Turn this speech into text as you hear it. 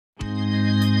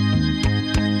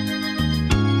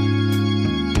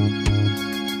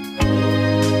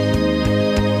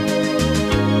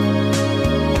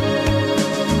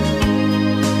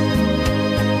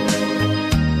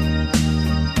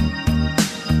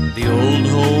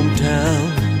town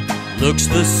looks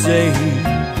the same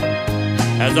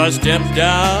as I step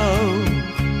down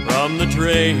from the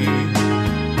train.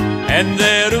 And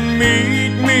there to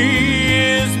meet me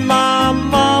is my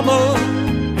mama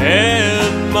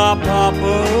and my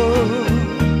papa.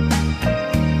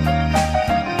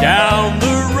 Down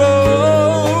the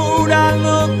road I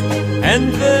look,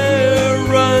 and there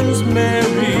runs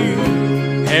Mary,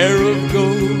 hair of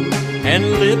gold and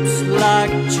lips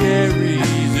like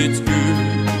cherries. It's good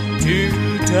to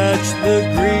touch the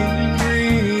green,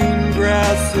 green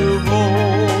grass of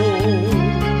home.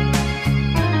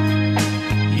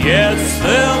 Yes,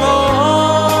 they'll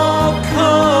all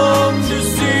come to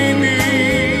see me.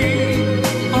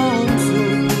 I'm so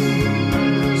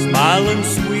blue, smiling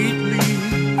sweetly.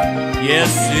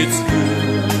 Yes, it's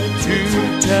good to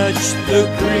touch the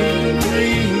green,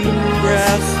 green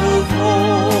grass of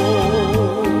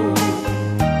home.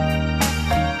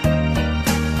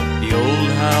 The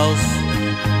old house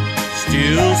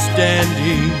still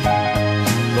standing,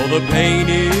 though the paint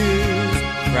is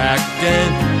cracked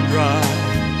and dry.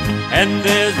 And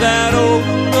there's that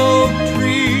old oak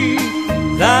tree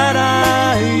that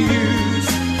I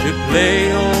used to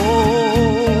play on.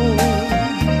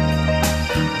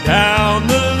 Down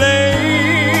the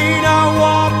lane I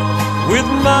walk with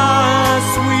my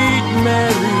sweet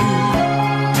Mary,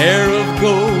 hair of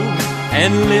gold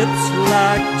and lips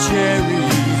like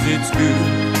cherries. It's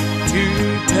good to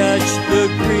touch the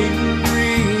green,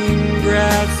 green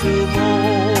grass of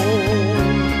home.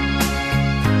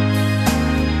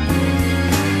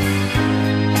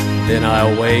 Then I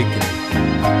awake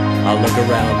and I look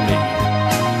around me.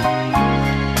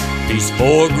 These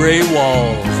four gray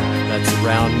walls that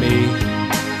surround me.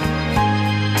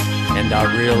 And I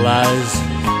realize,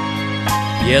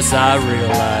 yes, I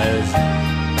realize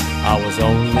I was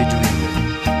only dreaming.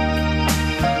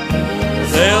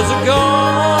 There's a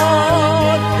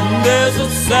God and there's a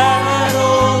sad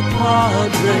old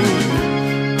padre.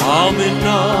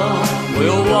 Amina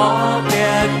will walk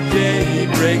at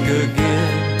daybreak again.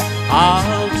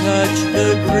 I'll touch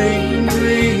the green,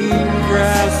 green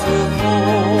grass of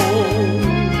home.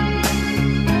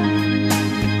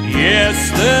 Yes,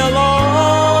 they'll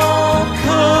all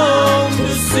come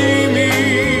to see me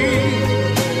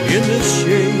in the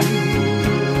shade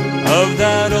of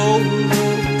that old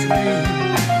oak tree.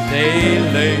 They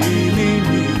lay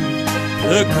beneath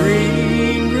the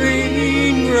green,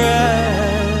 green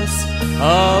grass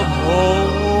of home.